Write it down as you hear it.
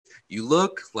You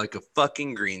look like a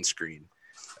fucking green screen.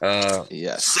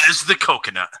 Yes. Says the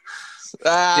coconut. Dude,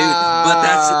 but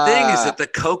that's the thing is that the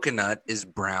coconut is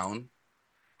brown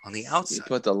on the You outside.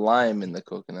 put the lime in the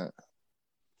coconut.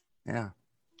 Yeah.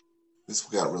 This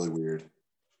got really weird.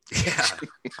 Yeah.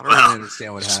 I don't really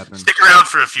understand what happened. Stick around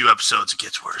for a few episodes. It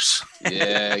gets worse.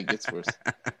 Yeah, it gets worse.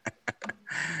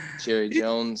 Jerry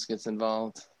Jones gets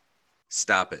involved.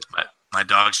 Stop it. My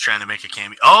dog's trying to make a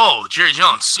cameo. Oh, Jerry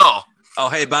Jones. So. Oh,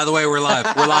 hey, by the way, we're live.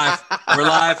 We're live. We're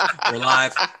live. We're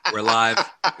live. We're live.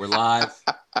 We're live.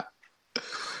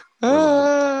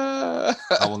 I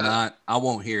will not. I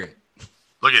won't hear it.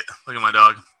 Look at my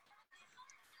dog.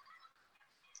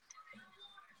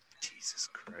 Jesus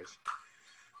Christ.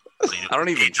 I don't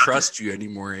even trust you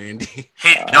anymore, Andy.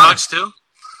 Hey, dogs too?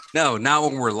 No, not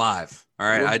when we're live. All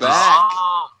right. We're back.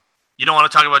 Oh, you don't want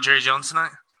to talk about Jerry Jones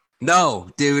tonight? No,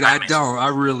 dude, I don't. I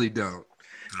really don't.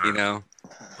 You know?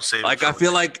 We'll save Like I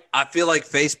feel like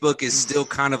Facebook is still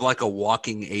kind of like a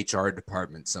walking HR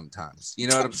department sometimes. You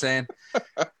know what I'm saying?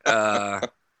 I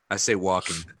say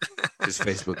walking because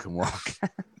Facebook can walk.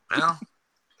 Well,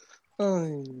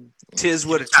 Tis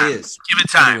what it is. give it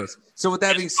time. Anyways, so with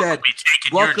that being said, Be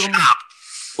taking your job.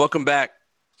 welcome back.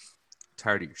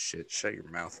 Tired of your shit. Shut your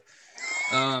mouth.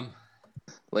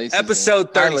 Lacey's Episode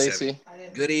in. Hi, 37. Lacey.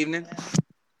 Good evening.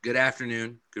 Good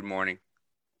afternoon. Good morning.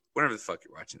 Whatever the fuck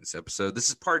you're watching this episode. This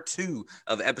is part 2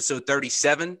 of episode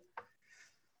 37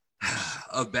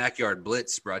 of Backyard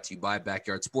Blitz, brought to you by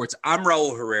Backyard Sports. I'm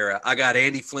Raul Herrera. I got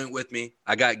Andy Flint with me.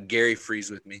 I got Gary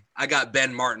Freeze with me. I got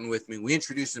Ben Martin with me. We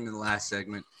introduced him in the last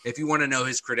segment. If you want to know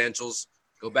his credentials,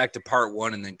 go back to part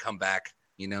 1 and then come back.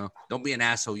 You know, don't be an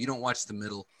asshole. You don't watch the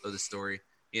middle of the story,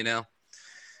 you know?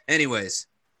 Anyways,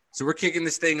 so we're kicking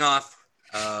this thing off.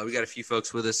 We got a few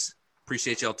folks with us.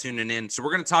 Appreciate y'all tuning in. So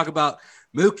we're going to talk about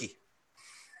Mookie.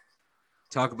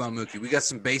 We got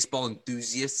some baseball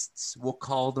enthusiasts, we'll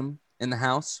call them, in the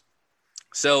house.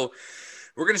 So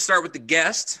we're going to start with the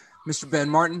guest, Mr. Ben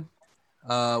Martin.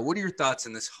 What are your thoughts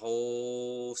on this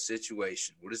whole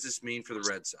situation? What does this mean for the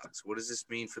Red Sox? What does this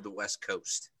mean for the West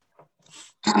Coast?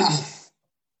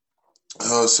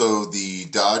 So the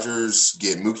Dodgers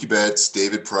get Mookie Betts,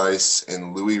 David Price,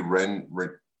 and Louis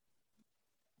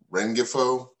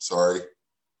Rengifo. Sorry,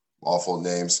 awful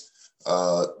names.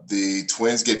 The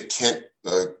Twins get get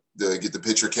the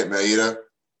pitcher Kent Maeda,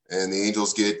 and the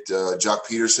Angels get Jock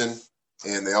Peterson,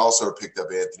 and they also picked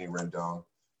up Anthony Rendon.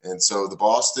 And so the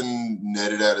Boston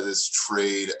netted out of this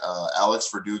trade Alex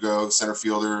Verdugo, center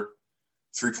fielder,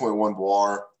 3.1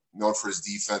 WAR, known for his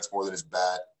defense more than his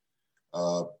bat.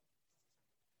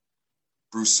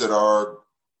 Bruce Sidar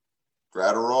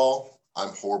Gratterall.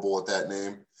 I'm horrible at that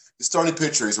name. His starting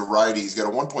pitcher, he's a righty. He's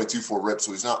got a 1.24 RIP,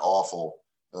 so he's not awful.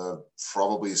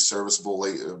 Probably serviceable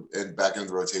late and back into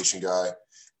the rotation guy.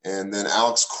 And then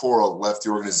Alex Cora left the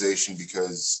organization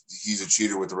because he's a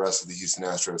cheater with the rest of the Houston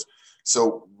Astros.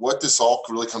 So what this all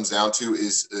really comes down to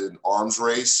is an arms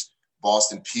race.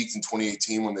 Boston peaked in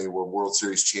 2018 when they were World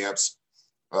Series champs.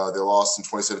 They lost in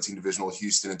 2017 divisional to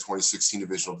Houston and 2016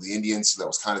 divisional to the Indians. So that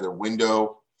was kind of their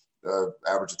window,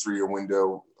 average a 3-year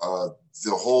window.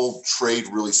 The whole trade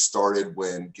really started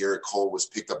when Garrett Cole was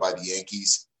picked up by the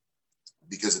Yankees,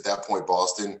 because at that point,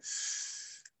 Boston,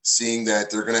 seeing that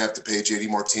they're going to have to pay JD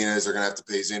Martinez, they're going to have to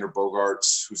pay Xander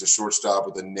Bogaerts, who's a shortstop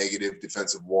with a negative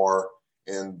defensive WAR,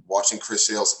 and watching Chris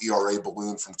Sale's ERA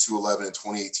balloon from 2.11 in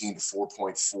 2018 to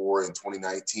 4.4 in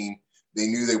 2019, they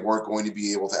knew they weren't going to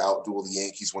be able to outduel the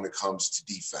Yankees when it comes to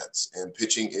defense. And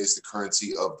pitching is the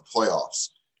currency of the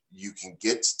playoffs. You can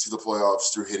get to the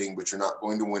playoffs through hitting, but you're not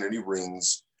going to win any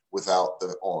rings without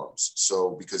the arms.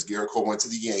 So because Garrett Cole went to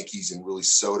the Yankees and really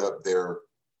sewed up their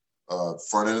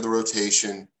front end of the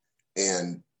rotation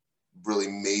and really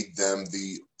made them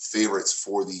the favorites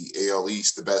for the AL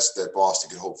East, the best that Boston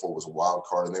could hope for was a wild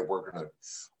card, and they weren't going to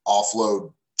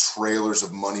offload trailers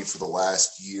of money for the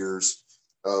last years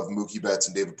of Mookie Betts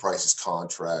and David Price's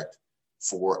contract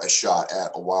for a shot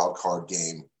at a wild card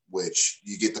game, which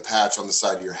you get the patch on the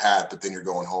side of your hat, but then you're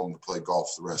going home to play golf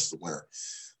the rest of the winter.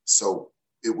 So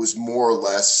it was more or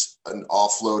less an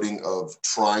offloading of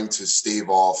trying to stave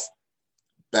off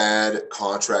bad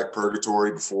contract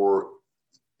purgatory before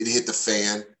it hit the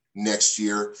fan next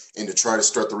year, and to try to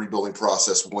start the rebuilding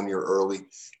process 1 year early.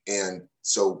 And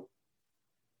so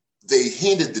they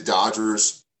handed the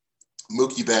Dodgers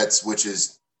Mookie Betts, which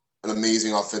is an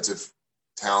amazing offensive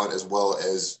talent, as well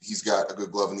as he's got a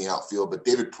good glove in the outfield. But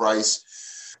David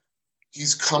Price,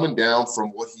 he's coming down from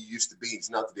what he used to be. He's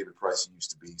not the David Price he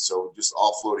used to be. So just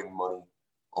offloading money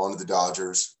onto the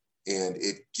Dodgers, and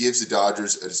it gives the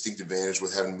Dodgers a distinct advantage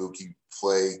with having Mookie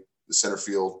play the center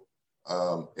field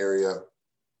area.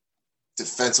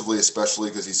 defensively, especially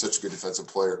because he's such a good defensive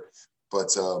player.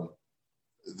 But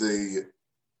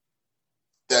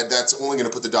that's only going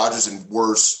to put the Dodgers in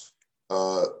worse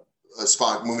a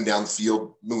spot moving down the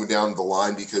field, moving down the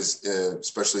line, because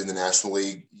especially in the National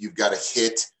League, you've got to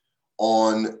hit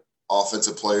on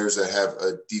offensive players that have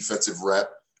a defensive rep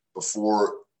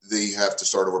before they have to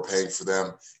start overpaying for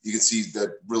them. You can see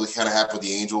that really kind of happened with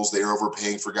the Angels. They are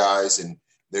overpaying for guys, and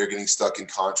they're getting stuck in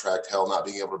contract hell, not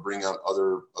being able to bring out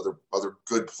other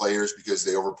good players because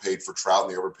they overpaid for Trout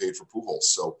and they overpaid for Pujols.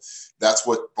 So that's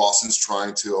what Boston's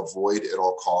trying to avoid at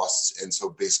all costs. And so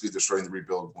basically they're starting to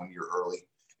rebuild 1 year early.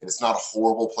 And it's not a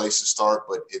horrible place to start,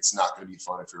 but it's not going to be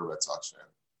fun if you're a Red Sox fan.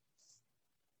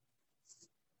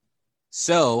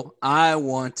 So I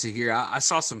want to hear, I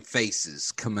saw some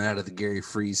faces coming out of the Gary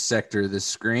Freeze sector of this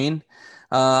screen.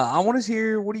 I want to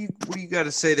hear, what do you got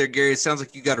to say there, Gary? It sounds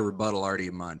like you got a rebuttal already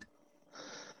in mind.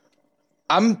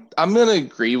 I'm going to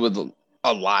agree with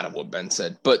a lot of what Ben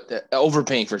said, but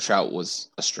overpaying for Trout was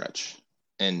a stretch,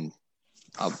 and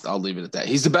I'll leave it at that.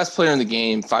 He's the best player in the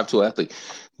game, 5'2" athlete.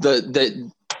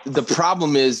 The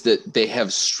problem is that they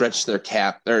have stretched their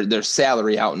cap or their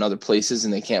salary out in other places,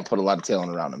 and they can't put a lot of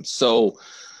talent around him. So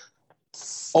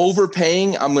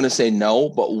overpaying, I'm going to say no,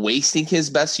 but wasting his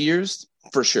best years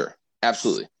for sure.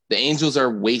 Absolutely. The Angels are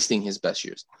wasting his best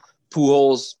years.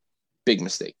 Pujols, big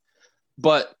mistake.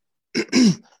 But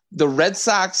the Red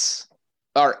Sox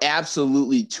are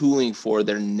absolutely tooling for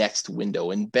their next window.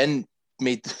 And Ben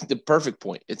made the perfect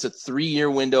point. It's a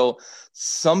 3-year window.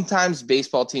 Sometimes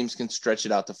baseball teams can stretch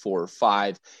it out to 4 or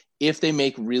 5 if they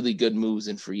make really good moves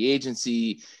in free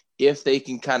agency, if they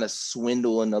can kind of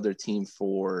swindle another team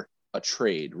for a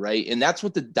trade, right? And that's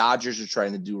what the Dodgers are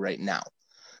trying to do right now.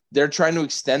 They're trying to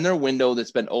extend their window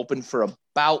that's been open for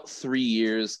about 3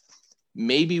 years.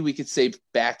 Maybe we could say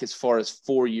back as far as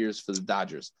 4 years for the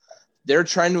Dodgers. They're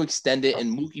trying to extend it,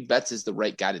 and Mookie Betts is the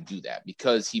right guy to do that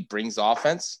because he brings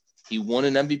offense. He won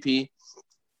an MVP,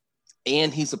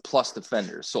 and he's a plus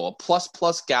defender. So a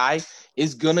plus guy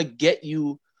is going to get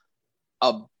you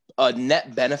a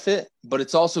net benefit, but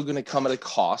it's also going to come at a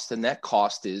cost, and that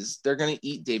cost is they're going to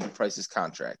eat David Price's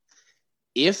contract.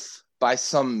 If by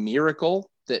some miracle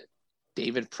that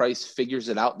David Price figures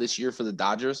it out this year for the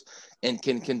Dodgers and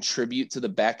can contribute to the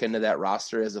back end of that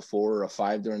roster as a 4 or a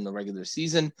 5 during the regular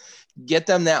season, get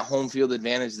them that home field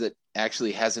advantage that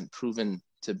actually hasn't proven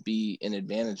to be an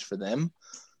advantage for them.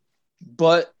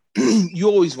 But you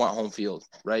always want home field,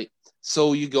 right?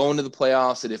 So you go into the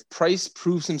playoffs, and if Price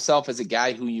proves himself as a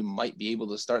guy who you might be able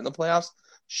to start in the playoffs,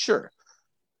 sure.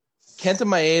 Kenta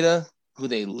Maeda, who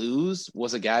they lose,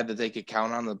 was a guy that they could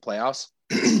count on in the playoffs.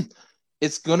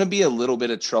 It's going to be a little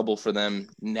bit of trouble for them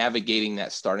navigating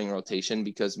that starting rotation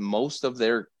because most of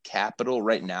their capital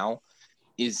right now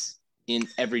is in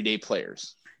everyday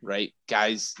players, right?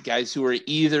 Guys who are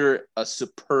either a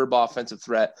superb offensive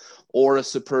threat or a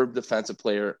superb defensive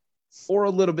player, or a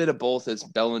little bit of both, as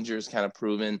Bellinger's kind of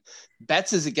proven.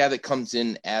 Betts is a guy that comes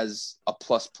in as a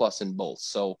plus in both.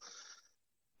 So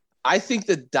I think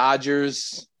the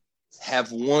Dodgers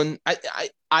have won.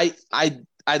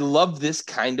 I love this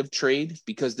kind of trade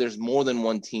because there's more than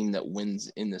one team that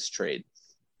wins in this trade.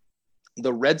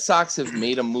 The Red Sox have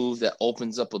made a move that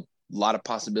opens up a lot of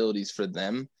possibilities for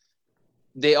them.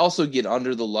 They also get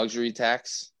under the luxury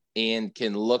tax and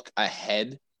can look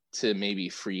ahead to maybe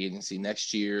free agency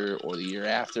next year or the year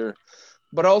after.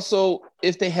 But also,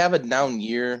 if they have a down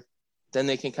year, then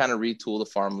they can kind of retool the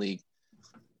farm league.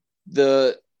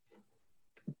 The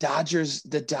Dodgers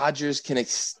can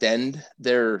extend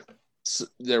their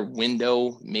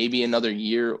window maybe another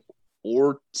year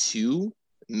or 2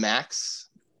 max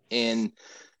and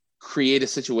create a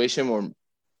situation where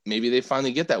maybe they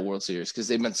finally get that World Series because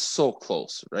they've been so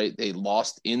close, right? They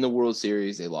lost in the World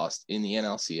Series. They lost in the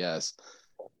NLCS.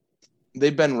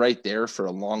 They've been right there for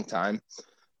a long time.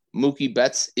 Mookie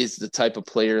Betts is the type of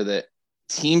player that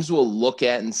teams will look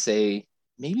at and say,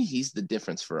 maybe he's the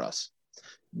difference for us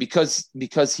because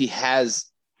he has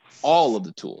all of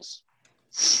the tools.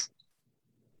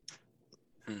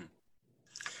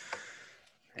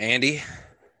 Andy,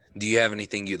 do you have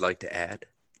anything you'd like to add?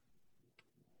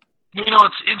 You know,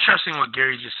 it's interesting what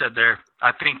Gary just said there.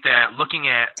 I think that looking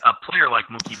at a player like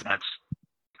Mookie Betts,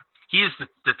 he is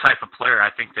the type of player I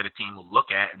think that a team will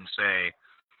look at and say,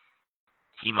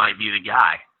 he might be the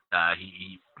guy.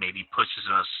 He maybe pushes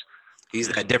us. He's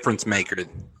that difference maker.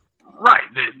 Right,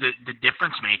 the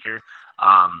difference maker.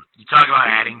 You talk about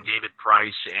adding David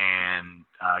Price, and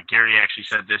Gary actually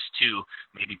said this too.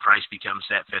 Maybe Price becomes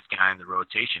that 5th guy in the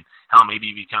rotation. Hell, maybe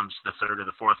he becomes the 3rd or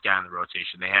the 4th guy in the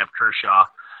rotation. They have Kershaw.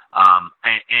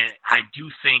 And I do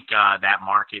think that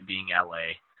market being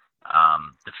LA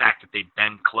The fact that they've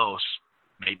been close,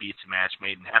 maybe it's a match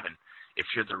made in heaven.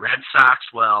 If you're the Red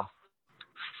Sox, well,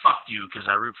 fuck you, because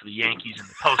I root for the Yankees in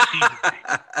the postseason.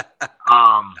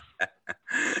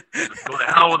 Go to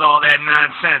hell with all that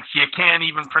nonsense. You can't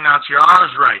even pronounce your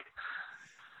R's right.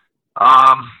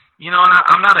 And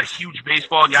I'm not a huge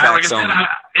baseball guy. Like I said,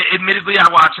 admittedly, I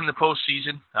watch in the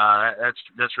postseason.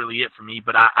 That's really it for me.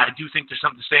 But I do think there's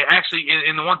something to say. Actually,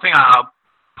 and the one thing I'll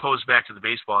pose back to the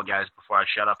baseball guys before I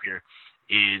shut up here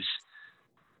is,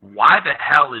 why the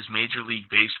hell is Major League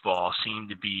Baseball seem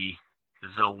to be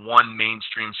the one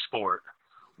mainstream sport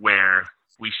where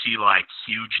we see like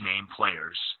huge name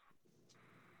players?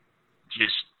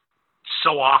 Just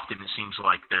so often it seems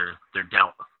like they're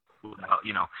dealt without,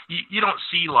 you don't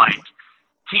see like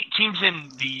teams in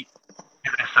the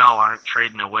NFL aren't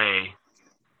trading away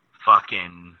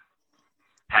fucking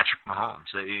Patrick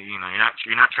Mahomes.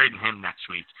 You're not trading him next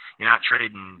week. You're not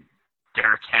trading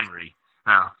Derrick Henry.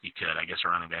 Well, you could. I guess a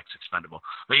running back's expendable.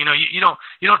 But you don't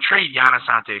trade Giannis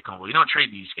Antetokounmpo. You don't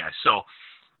trade these guys. So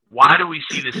why do we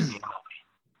see this in the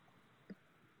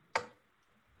MLB?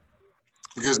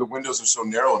 Because the windows are so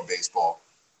narrow in baseball.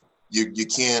 You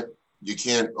can't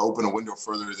open a window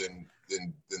further than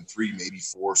 3, maybe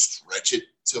 4. Stretch it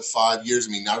to 5 years.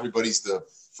 I mean, not everybody's the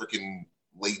freaking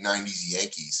late 90s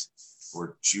Yankees who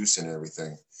are juicing and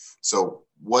everything. So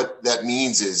what that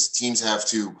means is teams have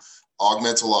to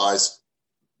augmentalize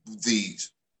the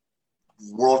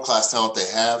world-class talent they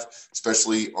have,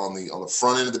 especially on the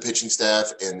front end of the pitching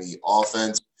staff and the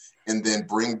offense, and then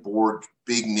bring board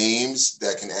big names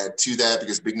that can add to that,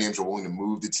 because big names are willing to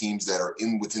move the teams that are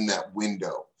within that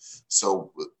window.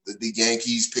 So the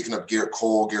Yankees picking up Garrett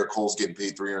Cole. Garrett Cole's getting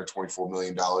paid $324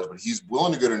 million, but he's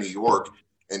willing to go to New York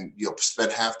and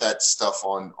spend half that stuff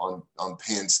on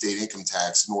paying state income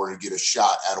tax in order to get a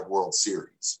shot at a World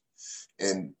Series.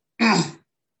 And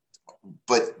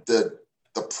but the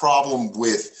problem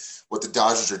with what the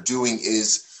Dodgers are doing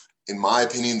is, in my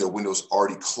opinion, their window's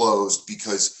already closed,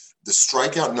 because the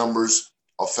strikeout numbers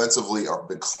offensively have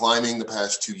been climbing the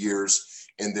past 2 years,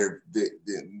 and they're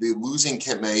losing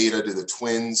Kent Maeda to the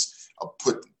Twins.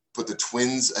 Put the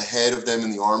Twins ahead of them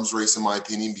in the arms race, in my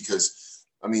opinion, because,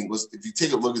 I mean, if you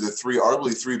take a look at the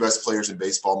arguably three best players in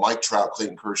baseball, Mike Trout,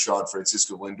 Clayton Kershaw, and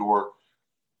Francisco Lindor,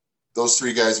 those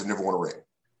three guys have never won a ring.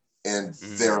 And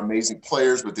they're amazing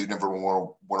players, but they never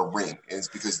won a ring. And it's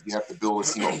because you have to build a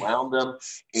team around them,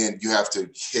 and you have to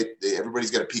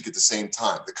everybody's got to peak at the same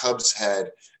time. The Cubs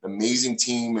had an amazing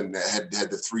team and had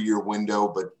the 3-year window,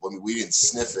 but we didn't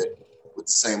sniff it with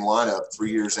the same lineup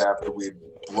 3 years after we had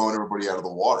blown everybody out of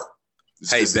the water.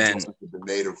 Hey, Ben. It's been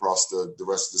made across the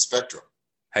rest of the spectrum.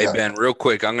 Hey, yeah. Ben, real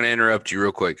quick. I'm going to interrupt you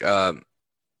real quick.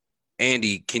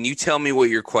 Andy, can you tell me what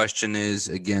your question is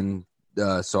again?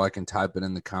 So I can type it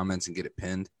in the comments and get it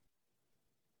pinned.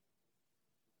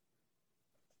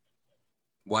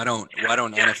 Why don't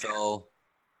NFL?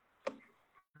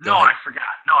 No, I forgot.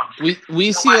 No,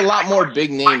 we see a lot more big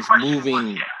names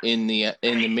moving in the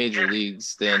major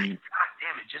leagues than. God damn it!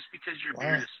 Just because your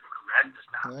beard is red does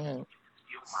not mean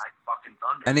steal my fucking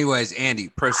thunder. Anyways, Andy,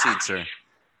 proceed, sir.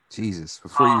 Jesus,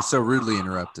 before you're so rudely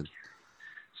interrupted.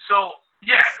 So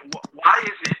yeah, why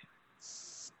is it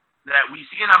that we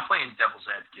see, and I'm playing devil's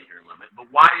advocate here a little bit, but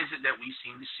why is it that we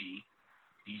seem to see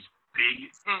these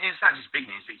big, and it's not just big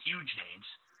names, but huge names,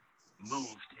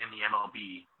 moved in the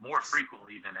MLB more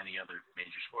frequently than any other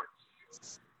major sport?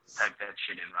 Type that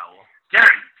shit in, Raul. Gary,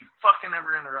 if you fucking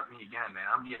ever interrupt me again, man,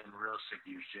 I'm getting real sick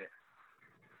of your shit.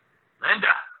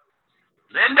 Linda!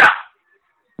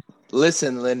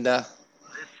 Listen, Linda.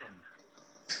 Listen.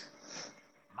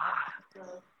 Ma.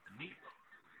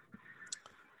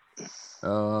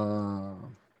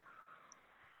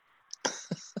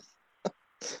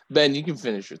 Ben, you can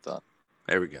finish your thought.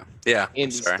 There we go. Yeah,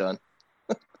 Andy's done.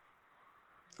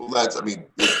 Well,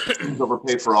 teams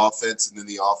overpay for offense, and then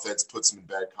the offense puts them in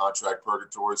bad contract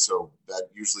purgatory. So that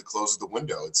usually closes the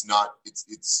window. It's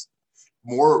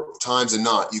more times than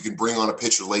not, you can bring on a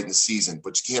pitcher late in the season,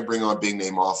 but you can't bring on big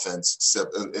name offense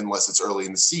unless it's early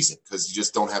in the season, because you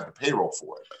just don't have the payroll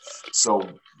for it. So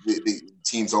the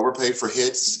teams overpay for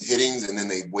hittings, and then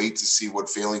they wait to see what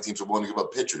failing teams are willing to give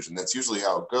up pitchers, and that's usually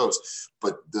how it goes.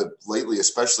 But lately,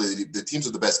 especially, the teams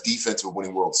with the best defense are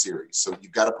winning World Series. So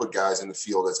you've got to put guys in the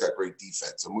field that's got great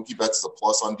defense. So Mookie Betts is a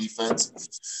plus on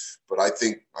defense, but I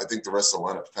think the rest of the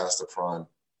lineup's past their prime.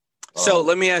 So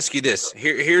let me ask you this.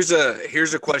 Here's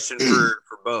a question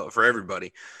for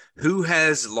everybody. Who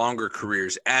has longer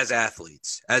careers as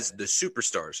athletes, as the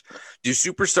superstars? Do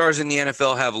superstars in the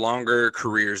NFL have longer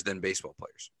careers than baseball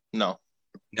players? No.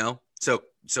 No? So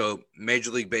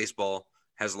Major League Baseball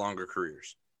has longer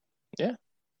careers. Yeah.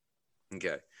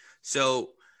 Okay. So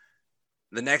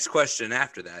the next question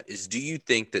after that is, do you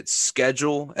think that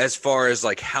schedule, as far as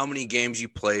like how many games you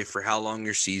play for how long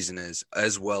your season is,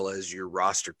 as well as your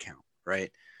roster count,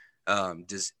 right?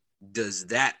 Does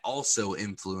that also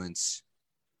influence?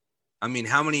 I mean,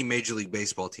 how many Major League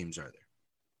Baseball teams are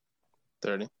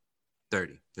there?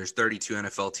 30. There's 32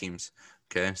 NFL teams.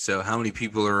 Okay. So how many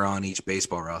people are on each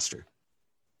baseball roster?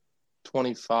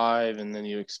 25, and then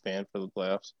you expand for the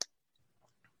playoffs.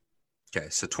 Okay.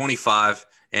 So 25,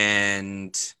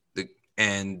 and the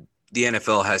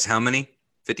NFL has how many?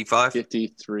 55?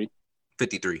 53.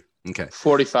 53. Okay.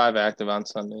 45 active on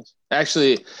Sundays.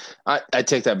 Actually, I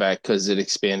take that back because it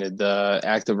expanded. The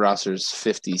active roster is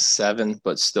 57,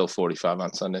 but still 45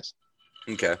 on Sundays.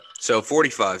 Okay. So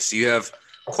 45. So you have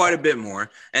quite a bit more.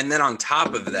 And then on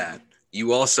top of that,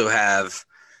 you also have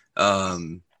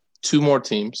 2 more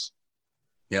teams.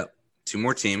 Yep. 2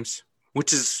 more teams,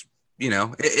 which is,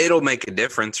 it'll make a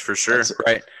difference for sure. That's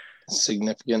right. A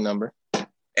significant number.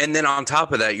 And then on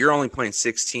top of that, you're only playing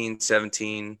 16,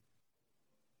 17.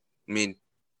 I mean,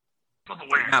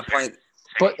 not playing.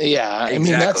 But yeah, Exactly. I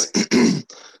mean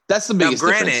that's the biggest. Now,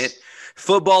 granted, difference.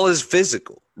 Football is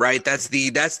physical, right? That's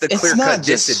the clear It's not cut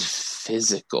just distance.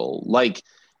 physical. Like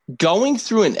going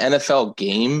through an NFL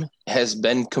game has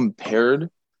been compared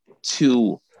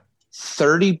to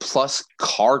 30 plus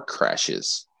car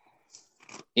crashes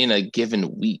in a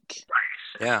given week.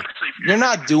 Yeah. You're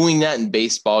not doing that in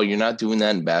baseball. You're not doing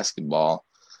that in basketball.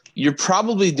 You're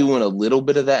probably doing a little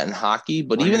bit of that in hockey,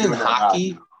 but even in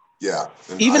hockey, yeah.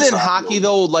 Even in hockey,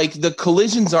 though, like the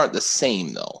collisions aren't the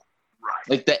same, though. Right.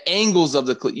 Like the angles of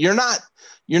you're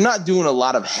not doing a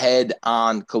lot of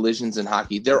head-on collisions in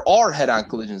hockey. There are head-on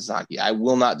collisions in hockey. I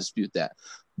will not dispute that.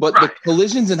 But the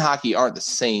collisions in hockey aren't the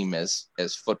same as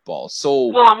football. So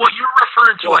well, and what you're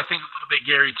referring to, I think a little bit,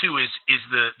 Gary, too, is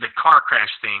the car crash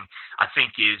thing. I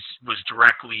think was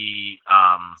directly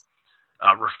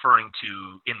referring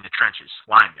to in the trenches,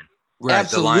 linemen. Right,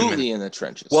 absolutely in the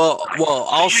trenches. Well,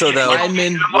 also though,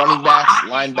 linemen, running backs,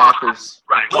 linebackers.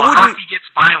 Right. Well, hockey gets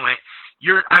violent.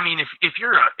 If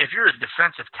you're a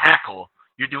defensive tackle,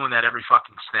 you're doing that every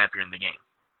fucking snap you're in the game.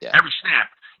 Yeah. Every snap,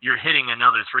 you're hitting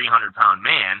another 300-pound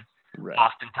man. Right.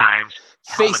 Oftentimes,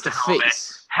 face to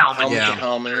face, helmet to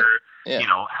helmet. shoulder, Yeah.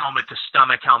 Helmet to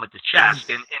stomach, helmet to chest,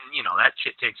 and that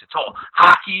shit takes a toll.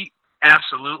 Hockey,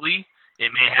 absolutely,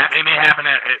 it may happen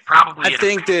at probably. I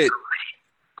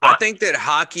think that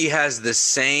hockey has the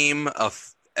same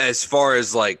as far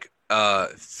as like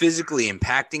physically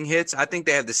impacting hits. I think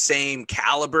they have the same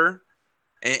caliber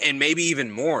and maybe even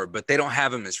more, but they don't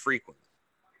have them as frequent.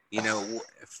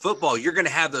 Football, you're going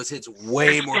to have those hits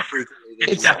way more frequently.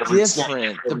 It's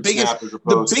different. The biggest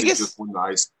just when the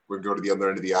ice, we're going to go to the other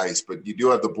end of the ice, but you do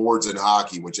have the boards in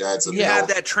hockey, which adds. You have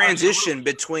that transition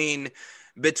between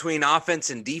offense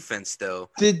and defense, though.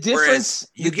 The difference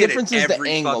is the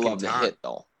angle of the hit,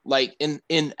 though. Like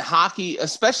in hockey,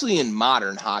 especially in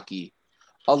modern hockey,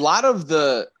 a lot of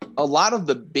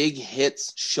the big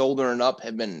hits, shoulder and up,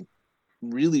 have been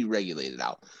really regulated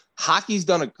out. Hockey's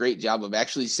done a great job of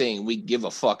actually saying we give a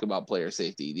fuck about player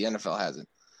safety. The NFL hasn't.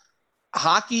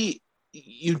 Hockey,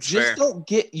 you don't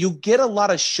get a lot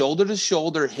of shoulder to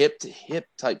shoulder, hip to hip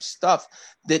type stuff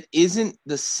that isn't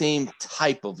the same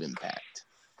type of impact.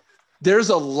 There's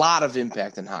a lot of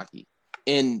impact in hockey,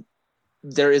 and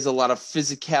there is a lot of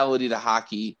physicality to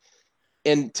hockey.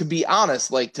 And to be honest,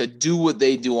 like to do what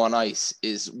they do on ice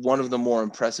is one of the more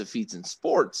impressive feats in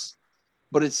sports,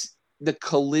 but it's the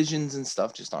collisions and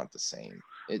stuff just aren't the same.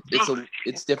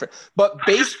 It's different. But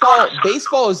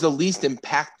baseball is the least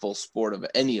impactful sport of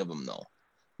any of them, though.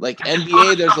 Like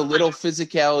NBA, there's a little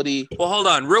physicality. Well, hold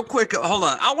on, real quick. Hold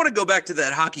on. I want to go back to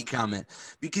that hockey comment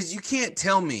because you can't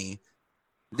tell me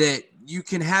that you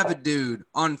can have a dude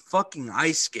on fucking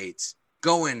ice skates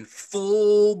going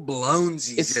full blown.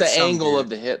 It's the angle of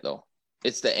the hit, though.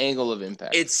 It's the angle of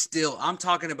impact. It's still. I'm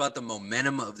talking about the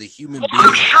momentum of the human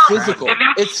being. Physical.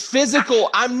 It's physical.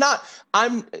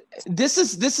 This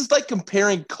is like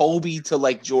comparing Kobe to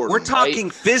like Jordan. We're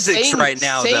talking physics right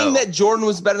now. Saying that Jordan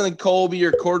was better than Kobe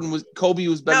or Kobe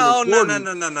was better than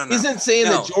Jordan. No. Isn't saying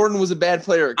that Jordan was a bad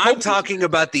player. I'm talking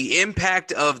about the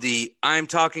impact of the. I'm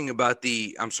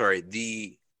sorry.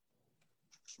 The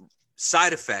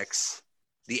side effects,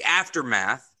 the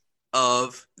aftermath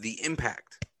of the impact.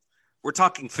 We're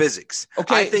talking physics.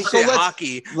 Okay, I think that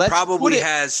hockey probably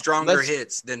has stronger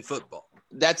hits than football.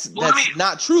 That's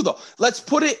not true though. Let's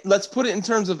put it in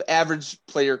terms of average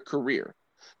player career.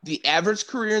 The average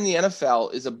career in the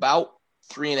NFL is about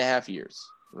 3.5 years.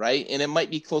 right? And it might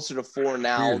be closer to 4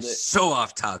 now. We're so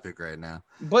off topic right now.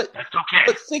 But That's okay.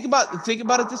 But think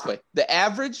about it this way: the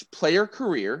average player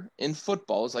career in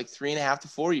football is like 3.5 to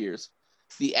 4 years.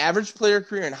 The average player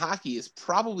career in hockey is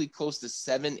probably close to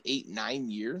 7, 8, 9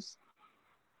 years.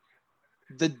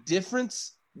 The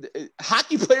difference: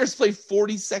 hockey players play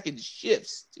 40-second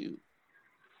shifts, dude.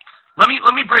 Let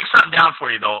me break something down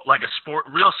for you though, like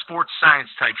real sports science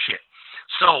type shit.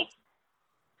 So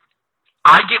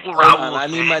I get what Hold Raul on, was I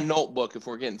need saying. my notebook if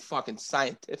we're getting fucking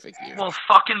scientific here. Well,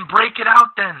 fucking break it out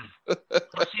then.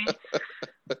 See,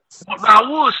 what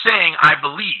Raul is saying, I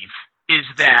believe, is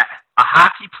that a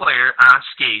hockey player on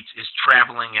skates is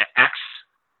traveling at X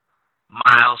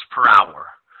miles per hour.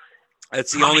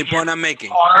 That's the only point I'm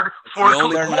making. Hard for the a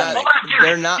only collision. point.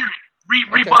 They're not.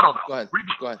 Rebuttal though. Go ahead.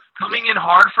 Rebuttal. Go ahead. Coming in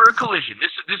hard for a collision.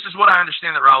 This is what I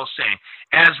understand that Raul's saying.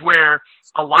 As where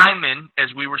a lineman,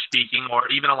 as we were speaking, or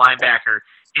even a linebacker,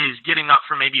 is getting up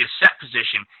for maybe a set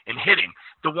position and hitting.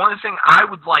 The one thing I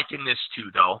would liken this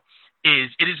to, though, is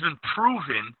it has been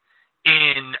proven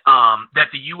in that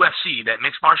the UFC, that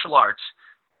mixed martial arts,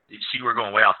 see, we're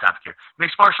going way off topic here.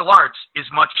 Mixed martial arts is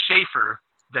much safer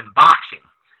than boxing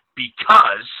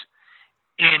because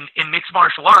in mixed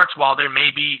martial arts, while there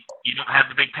may be, you don't have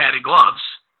the big padded gloves,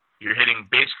 you're hitting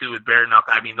basically with bare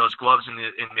knuckle. I mean, those gloves in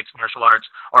mixed martial arts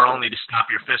are only to stop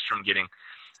your fist from getting.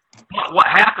 But what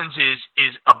happens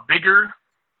is a bigger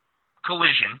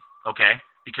collision, okay,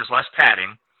 because less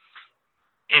padding,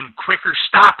 and quicker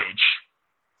stoppage,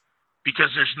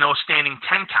 because there's no standing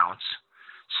 10 counts,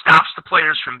 stops the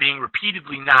players from being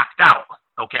repeatedly knocked out,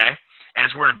 okay?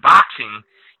 As we're in boxing,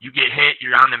 you get hit,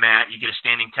 you're on the mat, you get a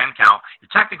standing 10 count. You're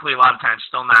technically a lot of times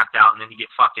still knocked out, and then you get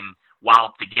fucking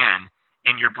walloped again,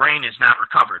 and your brain is not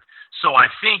recovered. So I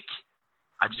think,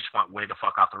 I just went way the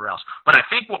fuck off the rails, but I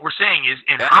think what we're saying is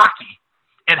in hockey,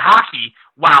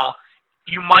 while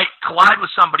you might collide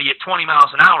with somebody at 20 miles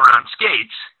an hour on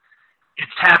skates,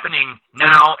 it's happening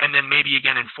now and then maybe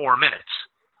again in 4 minutes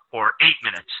or 8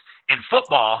 minutes. In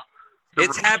football,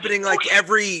 It's happening like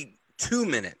every 2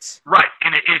 minutes. right,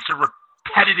 and it's a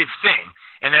repetitive thing,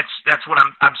 and that's what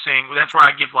I'm saying. That's where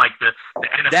I give like the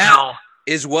NFL. That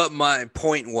is what my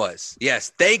point was.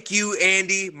 Yes, thank you,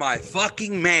 Andy, my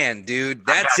fucking man, dude.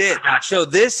 That's it. So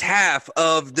this half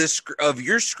of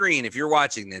your screen, if you're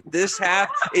watching it, this half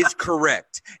is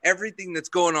correct. Everything that's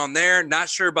going on there, not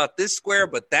sure about this square,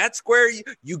 but that square,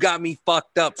 you got me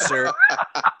fucked up, sir.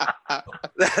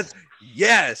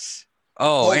 Yes.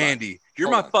 Oh, Hold on. Andy, you're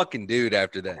Hold my on. fucking dude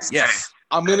after that. Yes.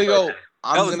 I'm gonna go.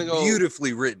 That was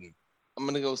beautifully written. I'm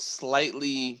gonna go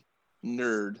slightly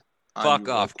nerd. on Fuck you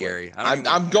real off, quick. Gary.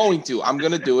 I'm going to. I'm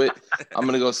gonna do it. I'm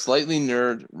gonna go slightly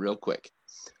nerd real quick.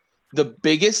 The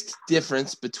biggest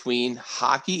difference between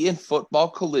hockey and football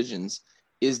collisions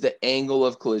is the angle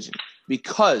of collision,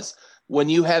 because when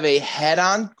you have a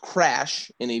head-on crash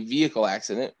in a vehicle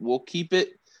accident, we'll keep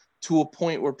it to a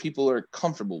point where people are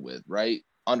comfortable with, right?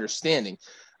 Understanding.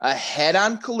 A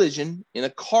head-on collision in a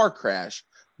car crash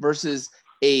versus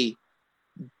a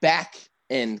back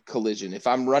end collision, if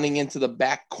I'm running into the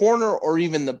back corner or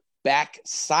even the back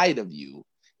side of you,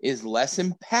 is less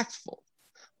impactful.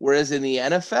 Whereas in the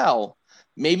NFL,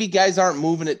 maybe guys aren't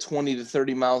moving at 20 to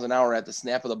 30 miles an hour at the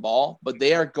snap of the ball, but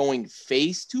they are going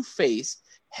face to face,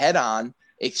 head on,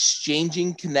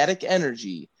 exchanging kinetic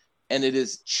energy, and it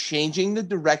is changing the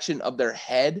direction of their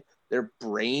head, their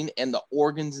brain, and the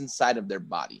organs inside of their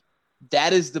body.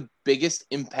 That is the biggest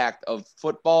impact of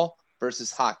football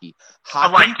versus hockey. I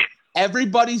like it.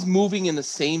 Everybody's moving in the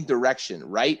same direction,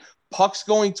 right? Puck's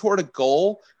going toward a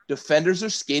goal. Defenders are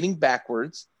skating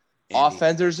backwards. Andy.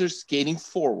 Offenders are skating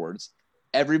forwards.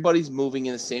 Everybody's moving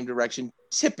in the same direction,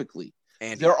 typically.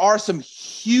 Andy. There are some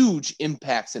huge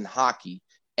impacts in hockey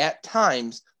at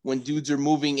times when dudes are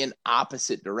moving in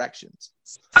opposite directions.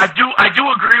 I do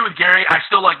agree with Gary. I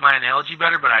still like my analogy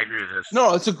better, but I agree with this.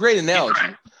 No, it's a great analogy.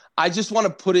 right. I just want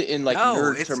to put it in like No,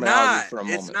 nerd it's terminology not. for a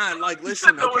moment. It's not. Like,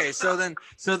 listen, No, okay, it's so then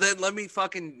let me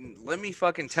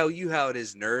fucking tell you how it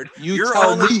is, nerd. You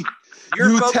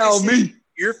tell me.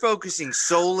 You're focusing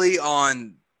solely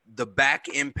on the back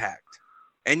impact.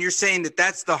 And you're saying that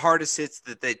that's the hardest hits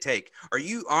that they take. Are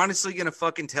you honestly going to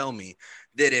fucking tell me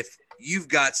that if you've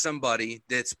got somebody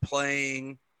that's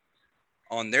playing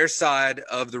on their side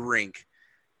of the rink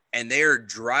and they are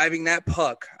driving that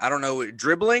puck, I don't know,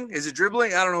 dribbling? Is it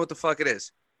dribbling? I don't know what the fuck it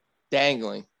is.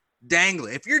 Dangling.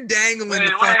 Dangling. If you're dangling Wait.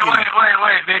 the fucking...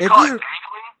 They If call it you- dangling?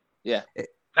 Yeah.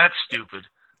 That's stupid.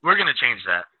 We're going to change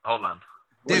that. Hold on.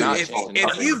 We're Dude, not if changing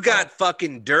it. you've got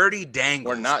fucking dirty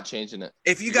dangles... We're not changing it.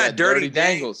 If you We got dirty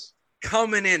dangles.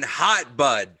 coming in hot,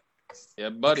 bud, Yeah,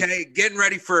 buddy. okay, getting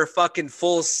ready for a fucking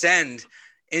full send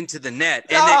into the net.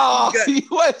 And then you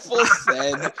went full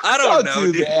send. I don't know,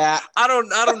 do dude. that. I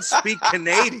don't speak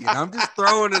Canadian. I'm just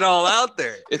throwing it all out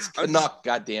there. It's Canuck,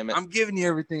 goddammit. I'm giving you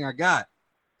everything I got.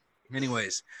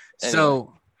 Anyways,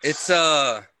 so it's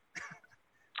I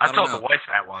don't told know. the wife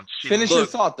that once. Finish your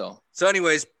thought, though. So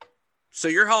anyways, so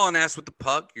you're hauling ass with the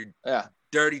puck. You're Yeah.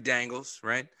 dirty dangles,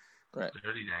 right? Right.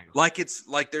 Dirty dangle. Like it's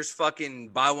like there's fucking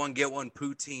buy one get one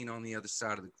poutine on the other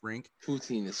side of the rink.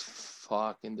 Poutine is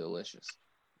fucking delicious.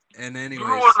 And Remember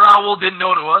anyways, when Raul didn't know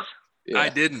what it was? Yeah. I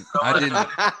didn't.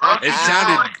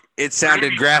 It It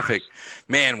sounded graphic.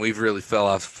 Man, we've really fell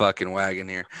off the fucking wagon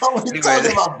here. Are we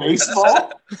talking about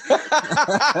baseball?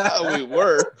 We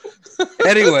were.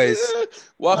 Anyways,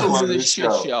 Welcome I to love the this shit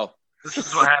show. show. This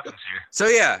is what happens here. so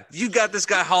yeah, you got this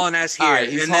guy hauling ass here, All right,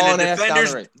 he's and then hauling the ass down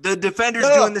defenders, the rink. the defenders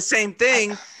No. doing the same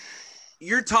thing.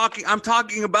 I'm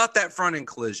talking about that front end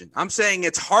collision. I'm saying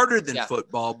it's harder than Yeah.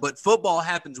 football, but football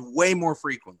happens way more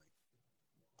frequently.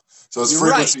 So it's You're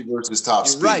frequency versus top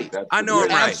You're speed. right. That's I know the I'm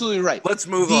You're right. absolutely right. Let's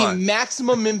move The on.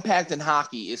 maximum impact in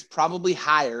hockey is probably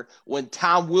higher when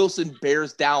Tom Wilson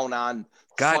bears down on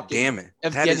God fucking damn it.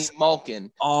 That Evgeny is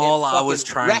Malkin. all and I was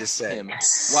fucking trying to wrecks say. him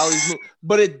while he's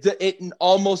but it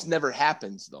almost never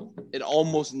happens though. It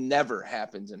almost never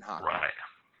happens in hockey. Right.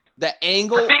 The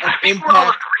angle I think of we're all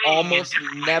impact agreeing in almost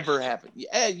different never ways. happens.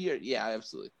 Yeah,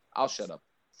 absolutely. I'll shut up.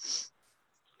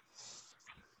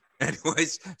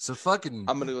 Anyways, so fucking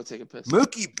I'm gonna go take a piss.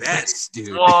 Mookie Betts,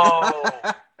 dude. Whoa.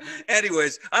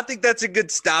 Anyways, I think that's a good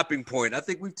stopping point. I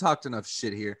think we've talked enough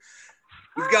shit here.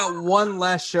 We've got one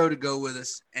last show to go with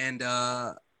us, and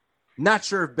not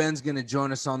sure if Ben's going to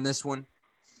join us on this one.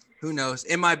 Who knows?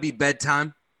 It might be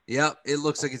bedtime. Yep, it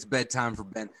looks like it's bedtime for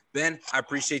Ben. Ben, I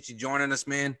appreciate you joining us,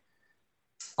 man.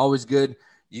 Always good.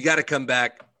 You got to come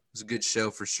back. It was a good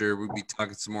show for sure. We'll be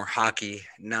talking some more hockey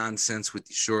nonsense with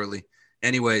you shortly.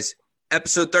 Anyways,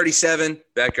 episode 37,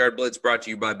 Backyard Blitz, brought to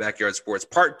you by Backyard Sports.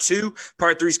 Part 2,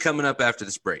 Part 3 is coming up after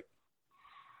this break.